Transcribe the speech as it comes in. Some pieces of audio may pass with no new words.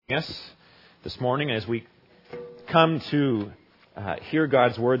Yes, this morning, as we come to hear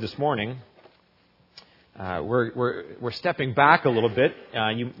God's Word this morning, we're stepping back a little bit.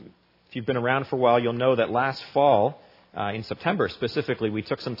 If you've been around for a while, you'll know that last fall, in September specifically, we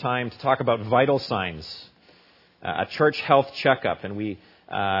took some time to talk about vital signs, a church health checkup, and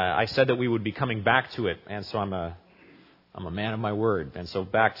I said that we would be coming back to it, and so I'm a man of my word, and so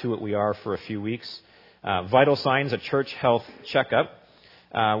back to it we are for a few weeks. Vital signs, a church health checkup.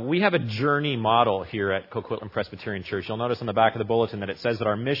 We have a journey model here at Coquitlam Presbyterian Church. You'll notice on the back of the bulletin that it says that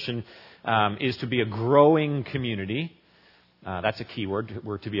our mission is to be a growing community. That's a key word.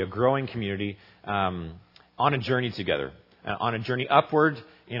 We're to be a growing community on a journey together, on a journey upward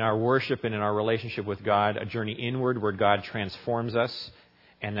in our worship and in our relationship with God, a journey inward where God transforms us,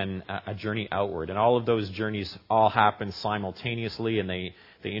 and then a journey outward. And all of those journeys all happen simultaneously, and they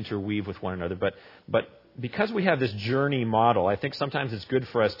interweave with one another. But because we have this journey model, I think sometimes it's good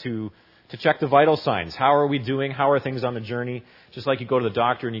for us to check the vital signs. How are we doing? How are things on the journey? Just like you go to the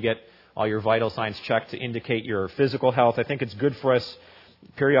doctor and you get all your vital signs checked to indicate your physical health, I think it's good for us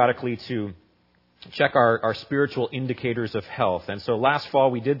periodically to check our spiritual indicators of health. And so last fall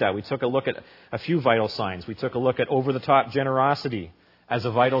we did that. We took a look at a few vital signs. We took a look at over-the-top generosity as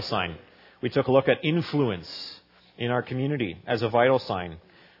a vital sign. We took a look at influence in our community as a vital sign.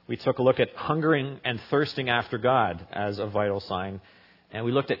 We took a look at hungering and thirsting after God as a vital sign. And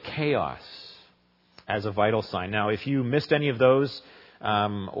we looked at chaos as a vital sign. Now, if you missed any of those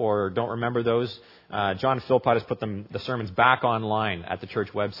or don't remember those, John Philpott has put the sermons back online at the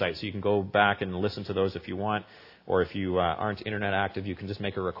church website. So you can go back and listen to those if you want. Or if you aren't internet active, you can just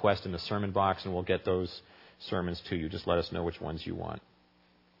make a request in the sermon box and we'll get those sermons to you. Just let us know which ones you want.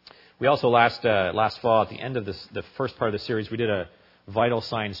 We also last fall, at the end of the first part of the series, we did a vital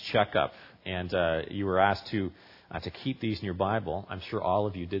signs checkup, and you were asked to keep these in your Bible. I'm sure all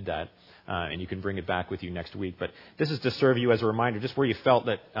of you did that, and you can bring it back with you next week. But this is to serve you as a reminder, just where you felt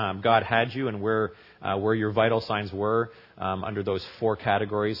that God had you and where your vital signs were under those four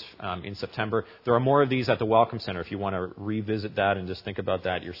categories in September. There are more of these at the Welcome Center. If you want to revisit that and just think about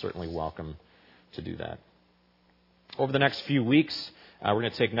that, you're certainly welcome to do that. Over the next few weeks, we're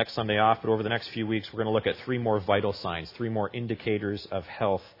going to take next Sunday off, but over the next few weeks, we're going to look at three more vital signs, three more indicators of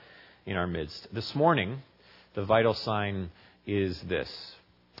health in our midst. This morning, the vital sign is this: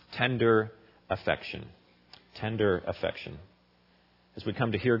 tender affection. Tender affection. As we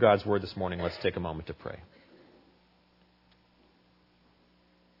come to hear God's word this morning, let's take a moment to pray.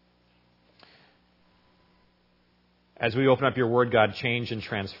 As we open up your word, God, change and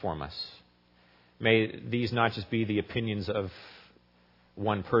transform us. May these not just be the opinions of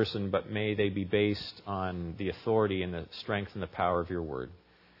one person, but may they be based on the authority and the strength and the power of your word.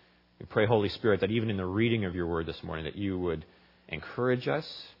 We pray, Holy Spirit, that even in the reading of your word this morning, that you would encourage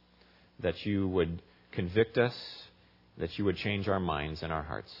us, that you would convict us, that you would change our minds and our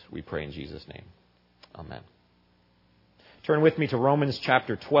hearts. We pray in Jesus' name. Amen. Turn with me to Romans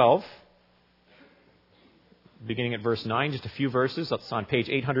chapter 12, beginning at verse 9, just a few verses. That's on page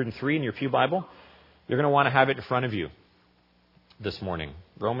 803 in your pew Bible. You're going to want to have it in front of you this morning.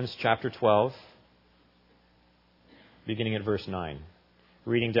 Romans chapter 12, beginning at verse 9.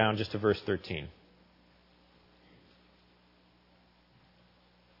 Reading down just to verse 13.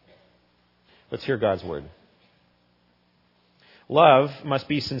 Let's hear God's word. Love must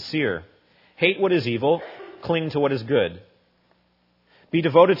be sincere. Hate what is evil. Cling to what is good. Be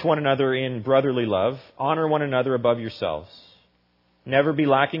devoted to one another in brotherly love. Honor one another above yourselves. Never be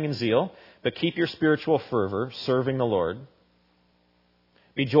lacking in zeal, but keep your spiritual fervor, serving the Lord.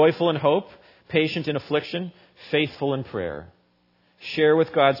 Be joyful in hope, patient in affliction, faithful in prayer. Share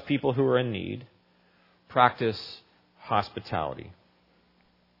with God's people who are in need. Practice hospitality.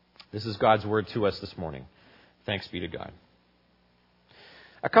 This is God's word to us this morning. Thanks be to God.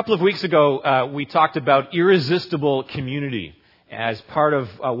 A couple of weeks ago, we talked about irresistible community as part of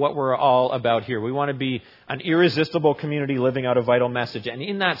what we're all about here. We want to be an irresistible community living out a vital message. And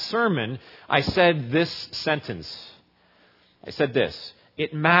in that sermon, I said this sentence. I said this: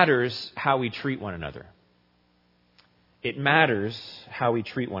 it matters how we treat one another. It matters how we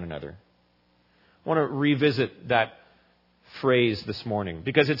treat one another. I want to revisit that phrase this morning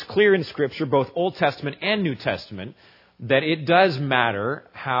because it's clear in Scripture, both Old Testament and New Testament, that it does matter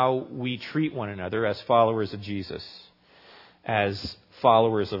how we treat one another as followers of Jesus, as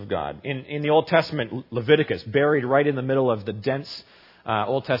followers of God. In the Old Testament, Leviticus, buried right in the middle of the dense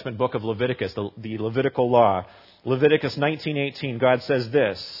Old Testament book of Leviticus, the Levitical law, Leviticus 19:18, God says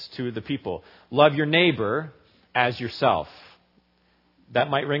this to the people: love your neighbor as yourself. That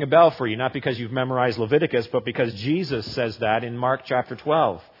might ring a bell for you, not because you've memorized Leviticus, but because Jesus says that in Mark chapter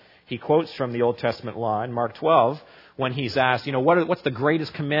 12. He quotes from the Old Testament law in Mark 12 when he's asked, what's the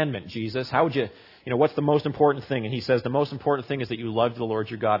greatest commandment, Jesus? How would what's the most important thing? And he says, the most important thing is that you love the Lord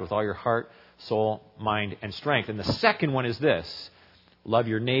your God with all your heart, soul, mind, and strength. And the second one is this: love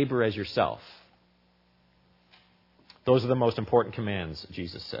your neighbor as yourself. Those are the most important commands,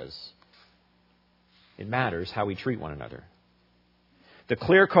 Jesus says. It matters how we treat one another. The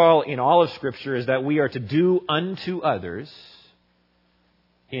clear call in all of Scripture is that we are to do unto others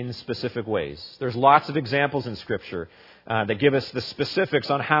in specific ways. There's lots of examples in Scripture that give us the specifics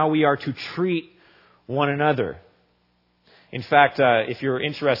on how we are to treat one another. In fact, if you're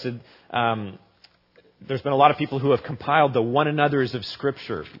interested, there's been a lot of people who have compiled the one another's of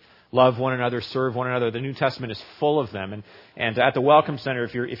Scripture. Love one another, serve one another. The New Testament is full of them. And at the Welcome Center,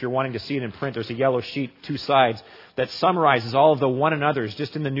 if you're wanting to see it in print, there's a yellow sheet, 2 sides, that summarizes all of the one another's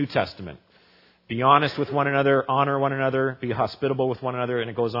just in the New Testament. Be honest with one another, honor one another, be hospitable with one another, and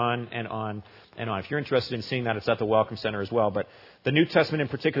it goes on and on and on. If you're interested in seeing that, it's at the Welcome Center as well. But the New Testament in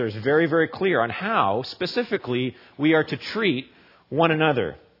particular is very, very clear on how, specifically, we are to treat one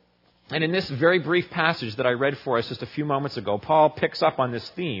another. And in this very brief passage that I read for us just a few moments ago, Paul picks up on this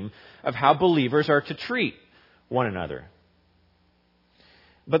theme of how believers are to treat one another.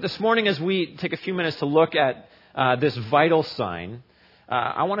 But this morning, as we take a few minutes to look at this vital sign,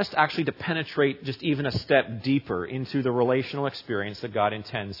 I want us to penetrate just even a step deeper into the relational experience that God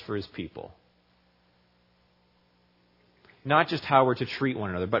intends for His people. Not just how we're to treat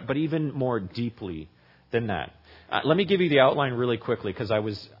one another, but even more deeply than that. Let me give you the outline really quickly, because I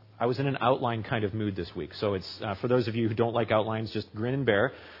was in an outline kind of mood this week. So it's for those of you who don't like outlines, just grin and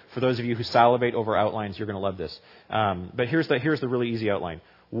bear. For those of you who salivate over outlines, you're going to love this. But here's the really easy outline.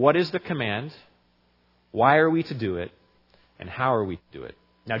 What is the command? Why are we to do it? And how are we to do it?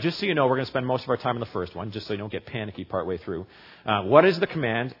 Now, just so you know, we're going to spend most of our time on the first one, just so you don't get panicky partway through. What is the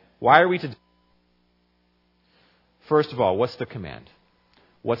command? Why are we to do it? First of all, what's the command?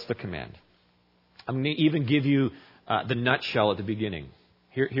 What's the command? I'm going to even give you the nutshell at the beginning.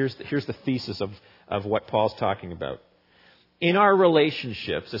 Here's the thesis of what Paul's talking about. In our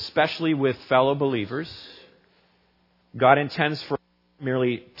relationships, especially with fellow believers, God intends for us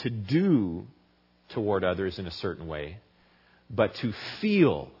merely to do toward others in a certain way, but to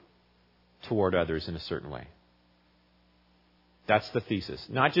feel toward others in a certain way. That's the thesis.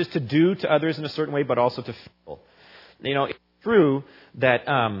 Not just to do to others in a certain way, but also to feel. It's true that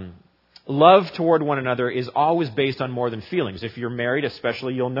love toward one another is always based on more than feelings. If you're married,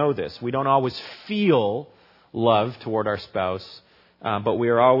 especially, you'll know this. We don't always feel love toward our spouse, but we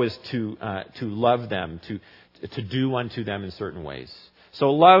are always to love them, to do unto them in certain ways.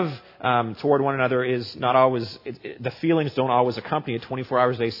 So love toward one another is not always, the feelings don't always accompany it 24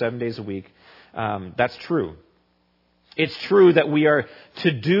 hours a day, 7 days a week. That's true. It's true that we are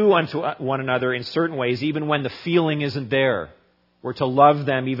to do unto one another in certain ways, even when the feeling isn't there. We're to love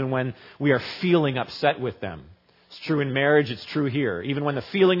them even when we are feeling upset with them. It's true in marriage, it's true here. Even when the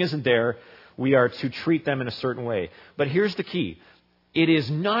feeling isn't there, we are to treat them in a certain way. But here's the key. It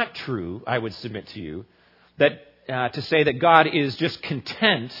is not true, I would submit to you, that to say that God is just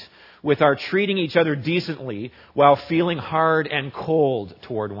content with our treating each other decently while feeling hard and cold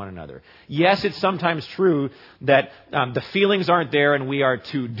toward one another. Yes, it's sometimes true that the feelings aren't there and we are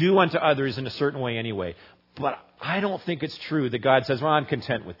to do unto others in a certain way anyway. But I don't think it's true that God says, well, I'm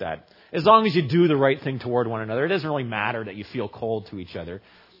content with that. As long as you do the right thing toward one another, it doesn't really matter that you feel cold to each other.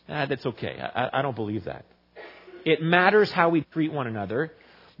 That's okay. I don't believe that. It matters how we treat one another,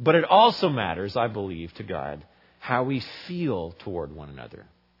 but it also matters, I believe, to God, how we feel toward one another.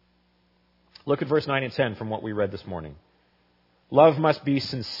 Look at verse 9 and 10 from what we read this morning. Love must be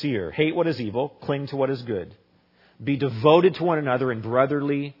sincere. Hate what is evil. Cling to what is good. Be devoted to one another in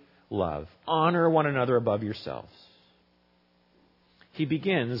brotherly love. Honor one another above yourselves. He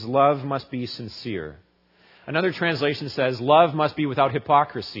begins, love must be sincere. Another translation says, love must be without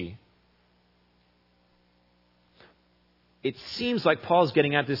hypocrisy. It seems like Paul's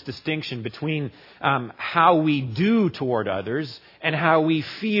getting at this distinction between how we do toward others and how we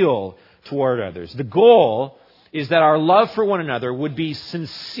feel toward others. The goal is that our love for one another would be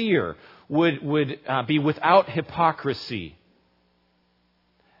sincere, would be without hypocrisy.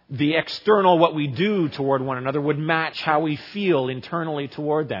 The external, what we do toward one another, would match how we feel internally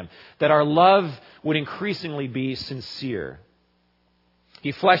toward them. That our love would increasingly be sincere.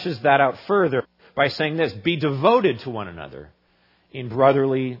 He fleshes that out further by saying this, be devoted to one another in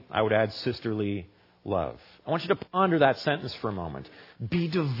brotherly, I would add sisterly love. I want you to ponder that sentence for a moment. Be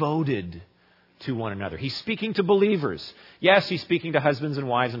devoted to one another. He's speaking to believers. Yes, he's speaking to husbands and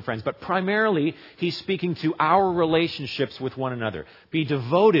wives and friends, but primarily he's speaking to our relationships with one another. Be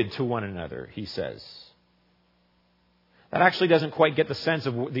devoted to one another, he says. That actually doesn't quite get the sense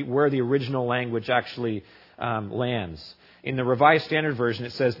of where the original language actually lands. In the Revised Standard Version,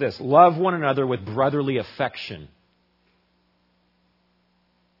 it says this: love one another with brotherly affection.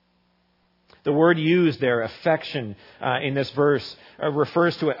 The word used there, affection, in this verse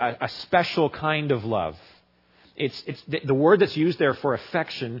refers to a special kind of love. It's the word that's used there for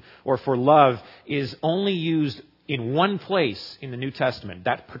affection or for love is only used in one place in the New Testament,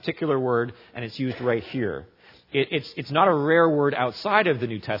 that particular word, and it's used right here. It's not a rare word outside of the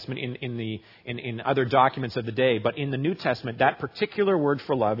New Testament in other documents of the day, but in the New Testament, that particular word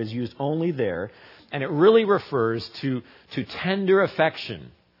for love is used only there, and it really refers to tender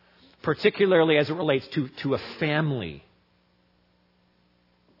affection, particularly as it relates to a family.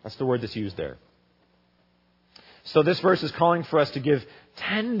 That's the word that's used there. So this verse is calling for us to give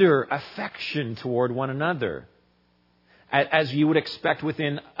tender affection toward one another, as you would expect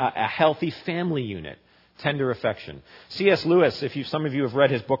within a healthy family unit. Tender affection. C.S. Lewis, some of you have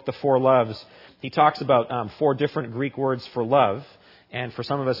read his book, The Four Loves, he talks about 4 different Greek words for love. And for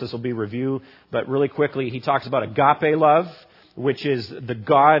some of us, this will be review. But really quickly, he talks about agape love, which is the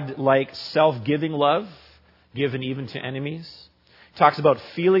God-like, self-giving love, given even to enemies. He talks about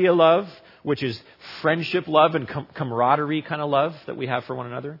philia love, which is friendship love and camaraderie kind of love that we have for one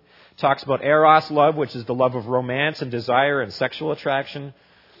another. He talks about eros love, which is the love of romance and desire and sexual attraction.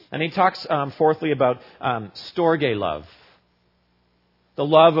 And he talks, fourthly, about storge love, the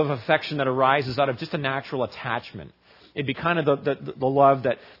love of affection that arises out of just a natural attachment. It'd be kind of the love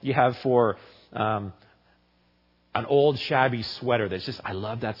that you have for an old shabby sweater that's just, I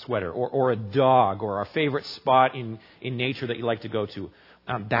love that sweater, or a dog, or a favorite spot in nature that you like to go to.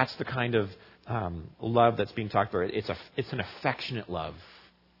 That's the kind of love that's being talked about. It's an affectionate love.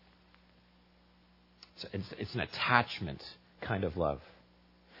 It's an attachment kind of love.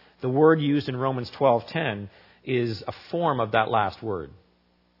 The word used in Romans 12:10 is a form of that last word,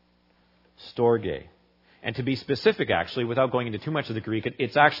 storge. And to be specific, actually, without going into too much of the Greek,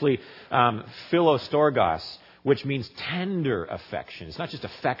 it's actually philostorgos, which means tender affection. It's not just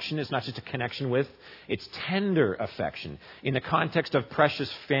affection, it's not just a connection with, it's tender affection in the context of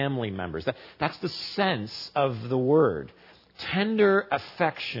precious family members. That's the sense of the word. Tender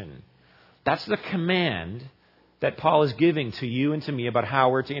affection. That's the command that Paul is giving to you and to me about how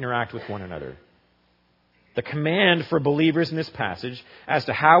we're to interact with one another. The command for believers in this passage as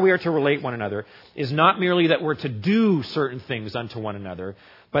to how we are to relate one another is not merely that we're to do certain things unto one another,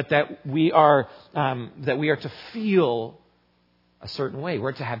 but that we are to feel a certain way.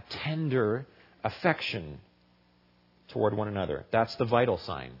 We're to have tender affection toward one another. That's the vital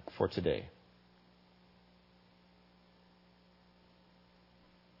sign for today.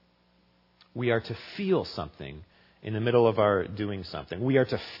 We are to feel something in the middle of our doing something. We are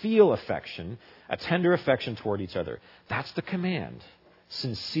to feel affection, a tender affection toward each other. That's the command.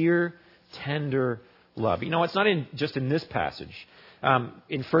 Sincere, tender love. You know, it's not just in this passage.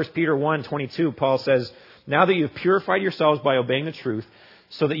 In 1 Peter 1:22, Paul says, now that you've purified yourselves by obeying the truth,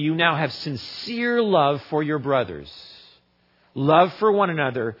 so that you now have sincere love for your brothers. Love for one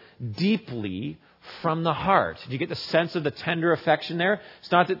another deeply from the heart. Do you get the sense of the tender affection there?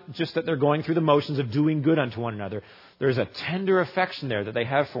 It's not just that they're going through the motions of doing good unto one another. There's a tender affection there that they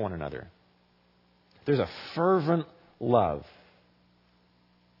have for one another. There's a fervent love.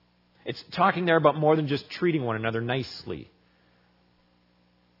 It's talking there about more than just treating one another nicely.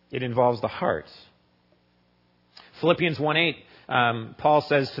 It involves the heart. Philippians 1:8, Paul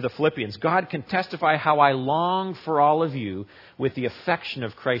says to the Philippians, God can testify how I long for all of you with the affection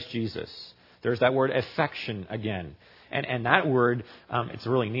of Christ Jesus. There's that word affection again. And that word, it's a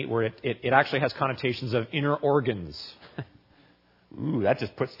really neat word. It actually has connotations of inner organs. Ooh, that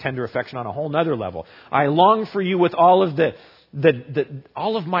just puts tender affection on a whole nother level. I long for you with all of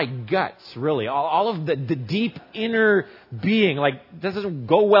all of my guts, really. All of the deep inner being. Like, that doesn't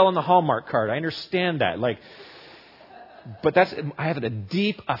go well on the Hallmark card. I understand that. But I have a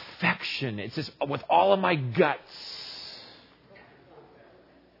deep affection. It's just with all of my guts.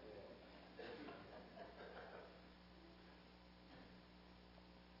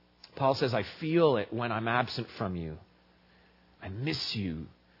 Paul says, I feel it when I'm absent from you. I miss you.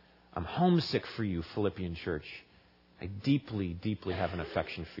 I'm homesick for you, Philippian church. I deeply, deeply have an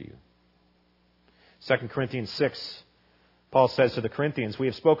affection for you. 2 Corinthians 6, Paul says to the Corinthians, we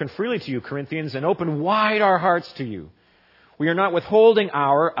have spoken freely to you, Corinthians, and opened wide our hearts to you. We are not withholding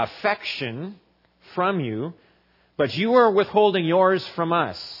our affection from you, but you are withholding yours from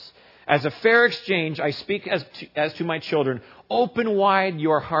us, As a fair exchange, I speak as to my children, open wide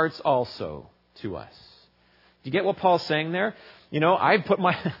your hearts also to us. Do you get what Paul's saying there? I've put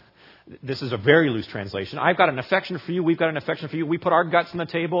my... This is a very loose translation. I've got an affection for you. We've got an affection for you. We put our guts on the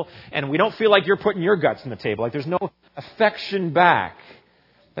table, and we don't feel like you're putting your guts on the table. Like there's no affection back.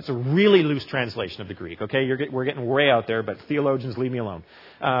 That's a really loose translation of the Greek. Okay, we're getting way out there, but theologians, leave me alone.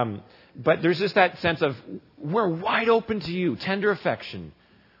 But there's just that sense of we're wide open to you, tender affection.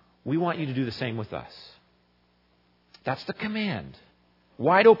 We want you to do the same with us. That's the command.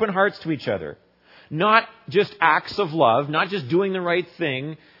 Wide open hearts to each other. Not just acts of love, not just doing the right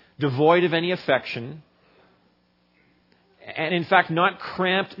thing, devoid of any affection. And in fact, not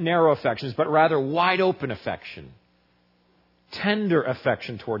cramped, narrow affections, but rather wide open affection. Tender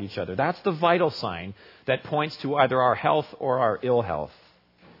affection toward each other. That's the vital sign that points to either our health or our ill health.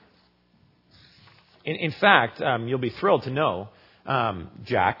 In fact, you'll be thrilled to know,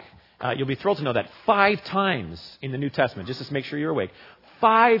 Jack, you'll be thrilled to know that 5 times in the New Testament, just to make sure you're awake,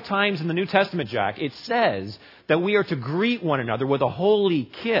 5 times in the New Testament, Jack, it says that we are to greet one another with a holy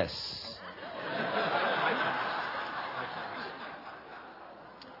kiss.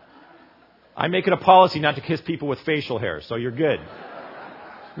 I make it a policy not to kiss people with facial hair, so you're good.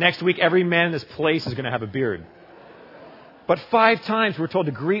 Next week, every man in this place is going to have a beard. But 5 times we're told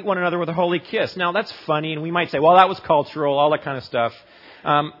to greet one another with a holy kiss. Now, that's funny, and we might say, well, that was cultural, all that kind of stuff.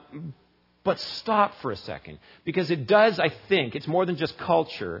 But stop for a second, because it does, I think, it's more than just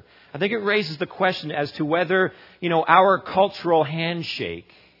culture. I think it raises the question as to whether, our cultural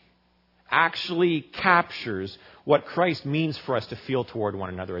handshake actually captures what Christ means for us to feel toward one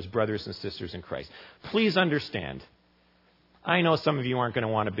another as brothers and sisters in Christ. Please understand, I know some of you aren't going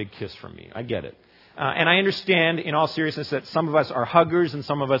to want a big kiss from me. I get it. And I understand, in all seriousness, that some of us are huggers and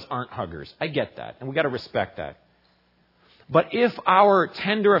some of us aren't huggers. I get that, and we've got to respect that. But if our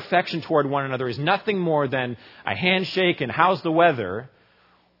tender affection toward one another is nothing more than a handshake and how's the weather,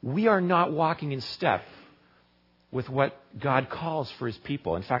 we are not walking in step with what God calls for His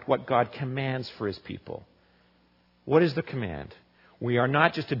people. In fact, what God commands for His people. What is the command? We are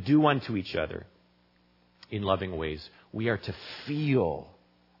not just to do unto each other in loving ways. We are to feel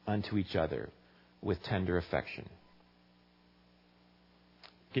unto each other with tender affection.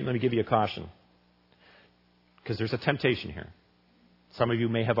 Let me give you a caution. Because there's a temptation here. Some of you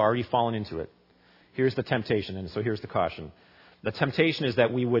may have already fallen into it. Here's the temptation, and so here's the caution. The temptation is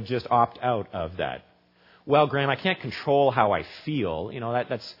that we would just opt out of that. Well, Graham, I can't control how I feel.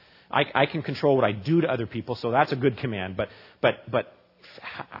 I can control what I do to other people, so that's a good command. But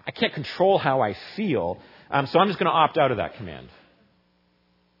I can't control how I feel, so I'm just going to opt out of that command.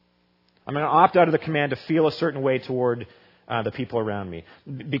 I'm going to opt out of the command to feel a certain way toward the people around me.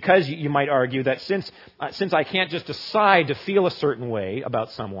 Because you might argue that since I can't just decide to feel a certain way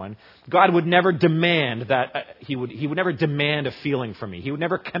about someone, God would never demand that, He would never demand a feeling from me. He would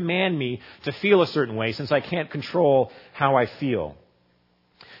never command me to feel a certain way since I can't control how I feel.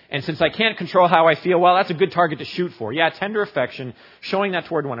 And since I can't control how I feel, well, that's a good target to shoot for. Yeah, tender affection, showing that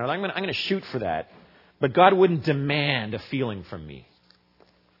toward one another. I'm going to shoot for that. But God wouldn't demand a feeling from me.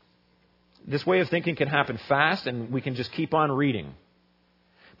 This way of thinking can happen fast, and we can just keep on reading.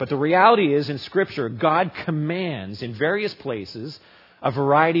 But the reality is, in Scripture, God commands in various places a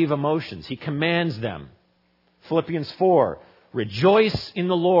variety of emotions. He commands them. Philippians 4, rejoice in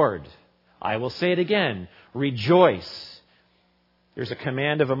the Lord. I will say it again, rejoice. There's a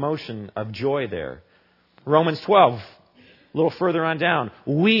command of emotion, of joy there. Romans 12, a little further on down,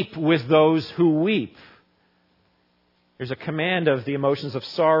 weep with those who weep. There's a command of the emotions of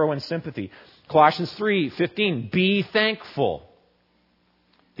sorrow and sympathy. Colossians 3:15, be thankful.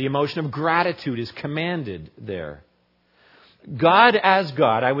 The emotion of gratitude is commanded there. God, as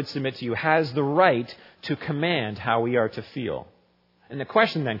God, I would submit to you, has the right to command how we are to feel. And the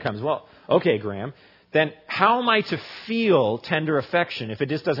question then comes, well, okay, Graham, then how am I to feel tender affection if it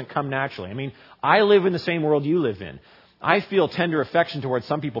just doesn't come naturally? I mean, I live in the same world you live in. I feel tender affection towards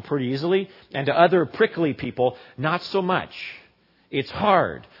some people pretty easily, and to other prickly people, not so much. It's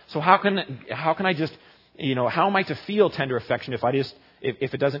hard. So how can I just, how am I to feel tender affection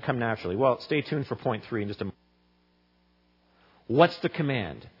if it doesn't come naturally? Well, stay tuned for point 3 in just a moment. What's the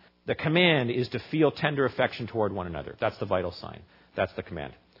command? The command is to feel tender affection toward one another. That's the vital sign. That's the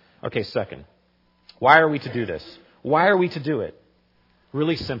command. Okay, second. Why are we to do this? Why are we to do it?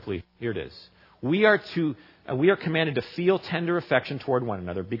 Really simply, here it is. We are commanded to feel tender affection toward one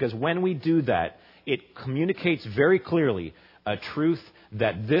another because when we do that, it communicates very clearly a truth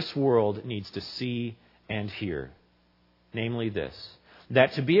that this world needs to see and hear. Namely this,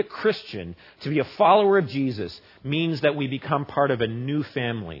 that to be a Christian, to be a follower of Jesus, means that we become part of a new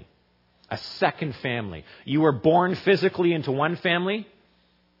family. A second family. You were born physically into one family.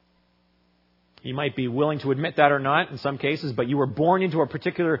 You might be willing to admit that or not in some cases, but you were born into a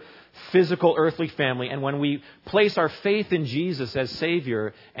particular physical earthly family. And when we place our faith in Jesus as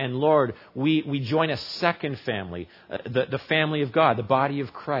Savior and Lord, we join a second family, the family of God, the body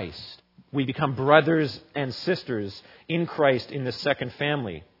of Christ. We become brothers and sisters in Christ in this second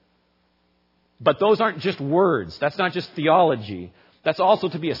family. But those aren't just words. That's not just theology. That's also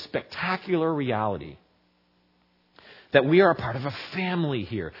to be a spectacular reality. That we are a part of a family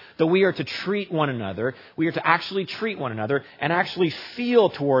here. That we are to treat one another. We are to actually treat one another and actually feel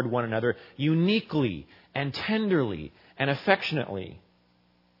toward one another uniquely and tenderly and affectionately.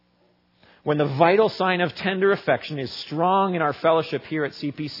 When the vital sign of tender affection is strong in our fellowship here at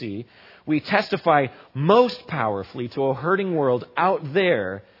CPC, we testify most powerfully to a hurting world out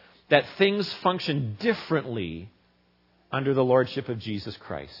there that things function differently under the lordship of Jesus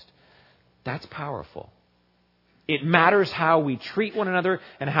Christ. That's powerful. It matters how we treat one another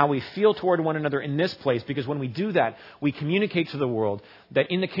and how we feel toward one another in this place, because when we do that, we communicate to the world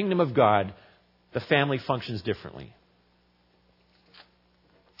that in the kingdom of God, the family functions differently.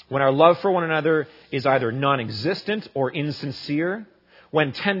 When our love for one another is either non-existent or insincere,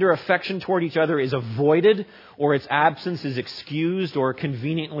 when tender affection toward each other is avoided or its absence is excused or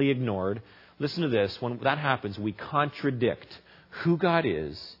conveniently ignored, listen to this, when that happens, we contradict who God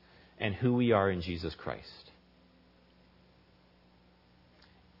is and who we are in Jesus Christ.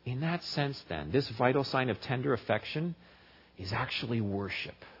 In that sense, then, this vital sign of tender affection is actually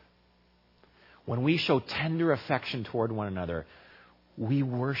worship. When we show tender affection toward one another, we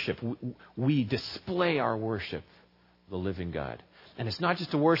worship. We display our worship, the living God. And it's not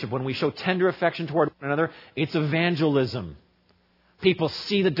just a worship. When we show tender affection toward one another, it's evangelism. People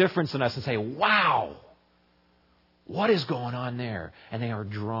see the difference in us and say, wow, what is going on there? And they are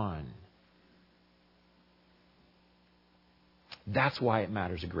drawn. That's why it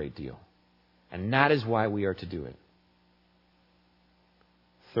matters a great deal. And that is why we are to do it.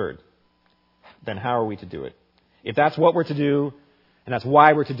 Third, then how are we to do it? If that's what we're to do, and that's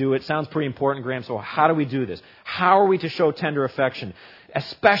why we're to do it, sounds pretty important, Graham, so how do we do this? How are we to show tender affection?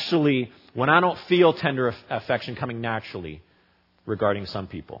 Especially when I don't feel tender affection coming naturally regarding some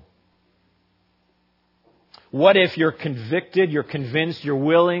people. What if you're convicted, you're convinced, you're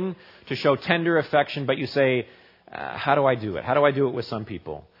willing to show tender affection, but you say, how do I do it? How do I do it with some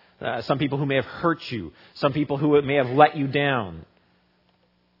people? Some people who may have hurt you. Some people who may have let you down.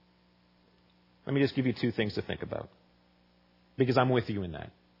 Let me just give you two things to think about, because I'm with you in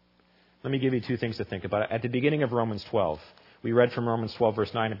that. Let me give you two things to think about. At the beginning of Romans 12, we read from Romans 12,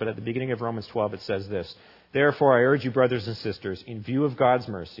 verse 9, but at the beginning of Romans 12, it says this: Therefore, I urge you, brothers and sisters, in view of God's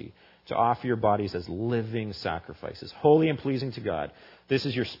mercy, to offer your bodies as living sacrifices, holy and pleasing to God. This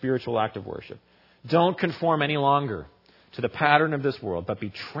is your spiritual act of worship. Don't conform any longer to the pattern of this world, but be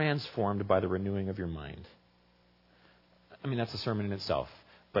transformed by the renewing of your mind. I mean, that's a sermon in itself,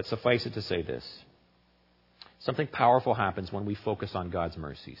 but suffice it to say this. Something powerful happens when we focus on God's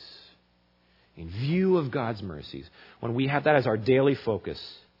mercies. In view of God's mercies, when we have that as our daily focus,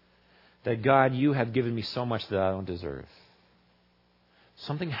 that God, you have given me so much that I don't deserve.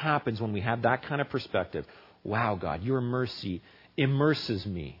 Something happens when we have that kind of perspective. Wow, God, your mercy immerses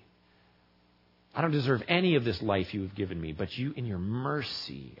me. I don't deserve any of this life you have given me, but you, in your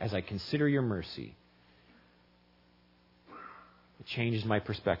mercy, as I consider your mercy, it changes my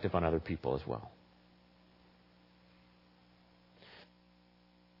perspective on other people as well.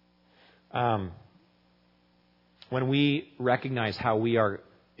 When we recognize how we are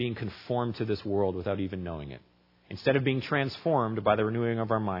being conformed to this world without even knowing it, instead of being transformed by the renewing of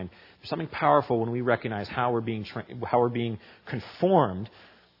our mind, there's something powerful when we recognize how we're being conformed,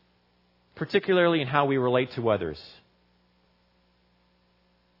 particularly in how we relate to others.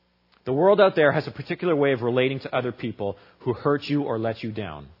 The world out there has a particular way of relating to other people who hurt you or let you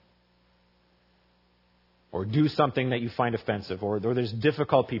down, or do something that you find offensive, or there's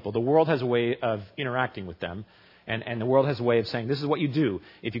difficult people. The world has a way of interacting with them, and the world has a way of saying, this is what you do.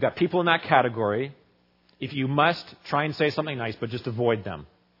 If you've got people in that category, if you must, try and say something nice, but just avoid them.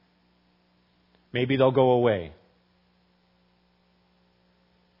 Maybe they'll go away.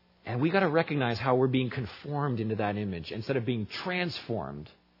 And we got to recognize how we're being conformed into that image instead of being transformed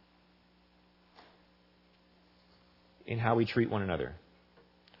in how we treat one another.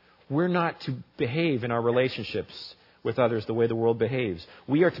 We're not to behave in our relationships with others the way the world behaves.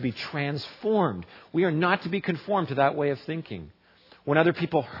 We are to be transformed. We are not to be conformed to that way of thinking. When other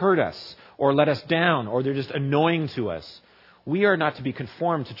people hurt us or let us down or they're just annoying to us, we are not to be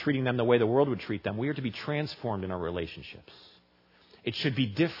conformed to treating them the way the world would treat them. We are to be transformed in our relationships. It should be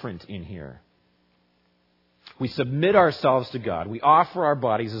different in here. We submit ourselves to God. We offer our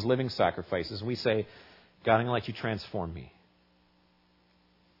bodies as living sacrifices. And we say, God, I'm going to let you transform me.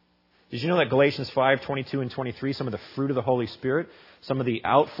 Did you know that Galatians 5:22 and 23, some of the fruit of the Holy Spirit, some of the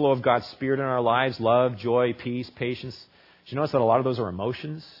outflow of God's Spirit in our lives, love, joy, peace, patience, did you notice that a lot of those are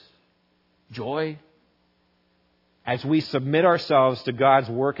emotions? Joy? As we submit ourselves to God's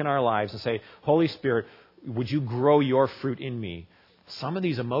work in our lives and say, Holy Spirit, would you grow your fruit in me? Some of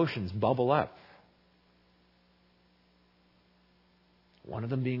these emotions bubble up. One of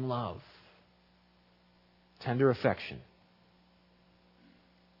them being love, tender affection.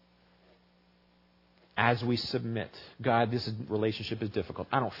 As we submit, God, this relationship is difficult.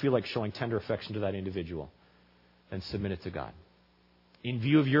 I don't feel like showing tender affection to that individual. Then submit it to God. In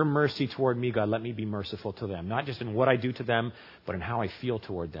view of your mercy toward me, God, let me be merciful to them. Not just in what I do to them, but in how I feel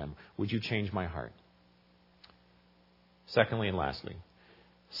toward them. Would you change my heart? Secondly and lastly,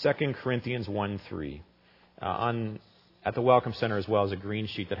 2 Corinthians 1:3. At the Welcome Center as well as a green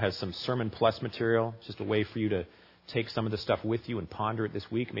sheet that has some Sermon Plus material. It's just a way for you to take some of the stuff with you and ponder it this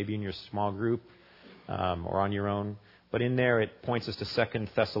week, maybe in your small group or on your own. But in there it points us to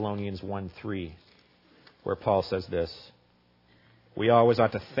 2 Thessalonians 1:3, where Paul says this: we always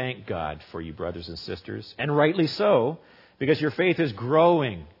ought to thank God for you, brothers and sisters, and rightly so, because your faith is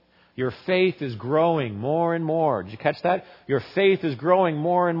growing. Your faith is growing more and more. Did you catch that? Your faith is growing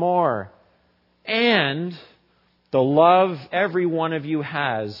more and more. And the love every one of you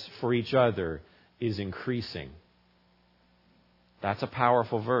has for each other is increasing. That's a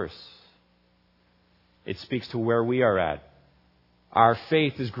powerful verse. It speaks to where we are at. Our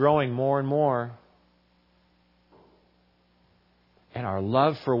faith is growing more and more. And our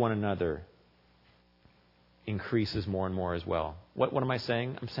love for one another increases more and more as well. What am I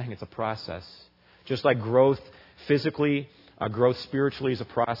saying? I'm saying it's a process. Just like growth physically, growth spiritually is a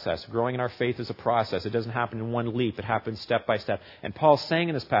process. Growing in our faith is a process. It doesn't happen in one leap. It happens step by step. And Paul's saying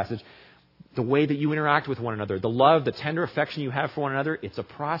in this passage, the way that you interact with one another, the love, the tender affection you have for one another, it's a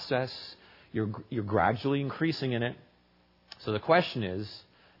process. You're gradually increasing in it. So the question is,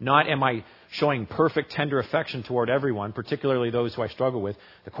 not am I showing perfect tender affection toward everyone, particularly those who I struggle with.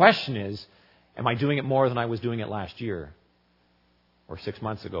 The question is, am I doing it more than I was doing it last year? Or 6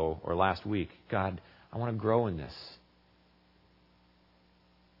 months ago? Or last week? God, I want to grow in this.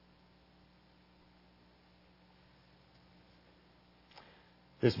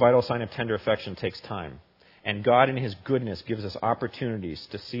 This vital sign of tender affection takes time. And God in His goodness gives us opportunities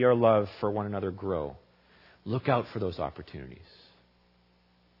to see our love for one another grow. Look out for those opportunities.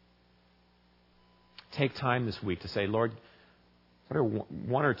 Take time this week to say, Lord, what are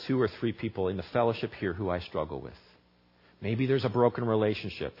one or two or three people in the fellowship here who I struggle with? Maybe there's a broken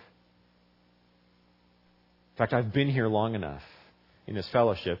relationship. In fact, I've been here long enough in this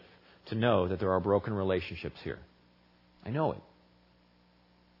fellowship to know that there are broken relationships here. I know it.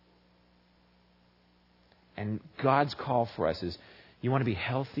 And God's call for us is, you want to be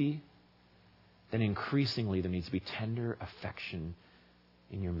healthy? Then increasingly there needs to be tender affection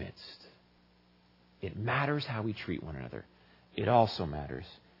in your midst. It matters how we treat one another. It also matters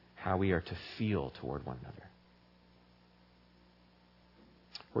how we are to feel toward one another.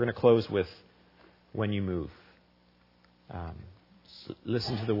 We're going to close with When You Move.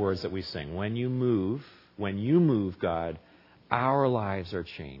 Listen to the words that we sing. When you move, God, our lives are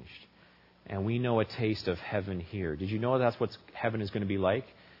changed. And we know a taste of heaven here. Did you know that's what heaven is going to be like?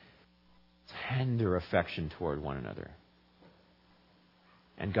 Tender affection toward one another.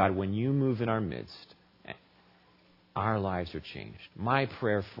 And God, when you move in our midst, our lives are changed. My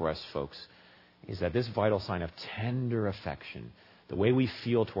prayer for us, folks, is that this vital sign of tender affection, the way we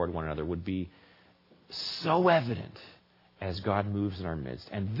feel toward one another, would be so evident as God moves in our midst.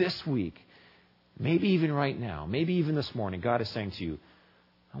 And this week, maybe even right now, maybe even this morning, God is saying to you,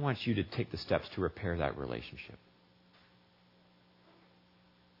 I want you to take the steps to repair that relationship.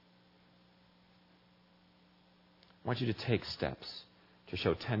 I want you to take steps to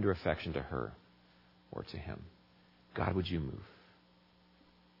show tender affection to her or to him. God, would you move?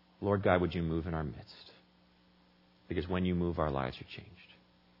 Lord God, would you move in our midst? Because when you move, our lives are changed.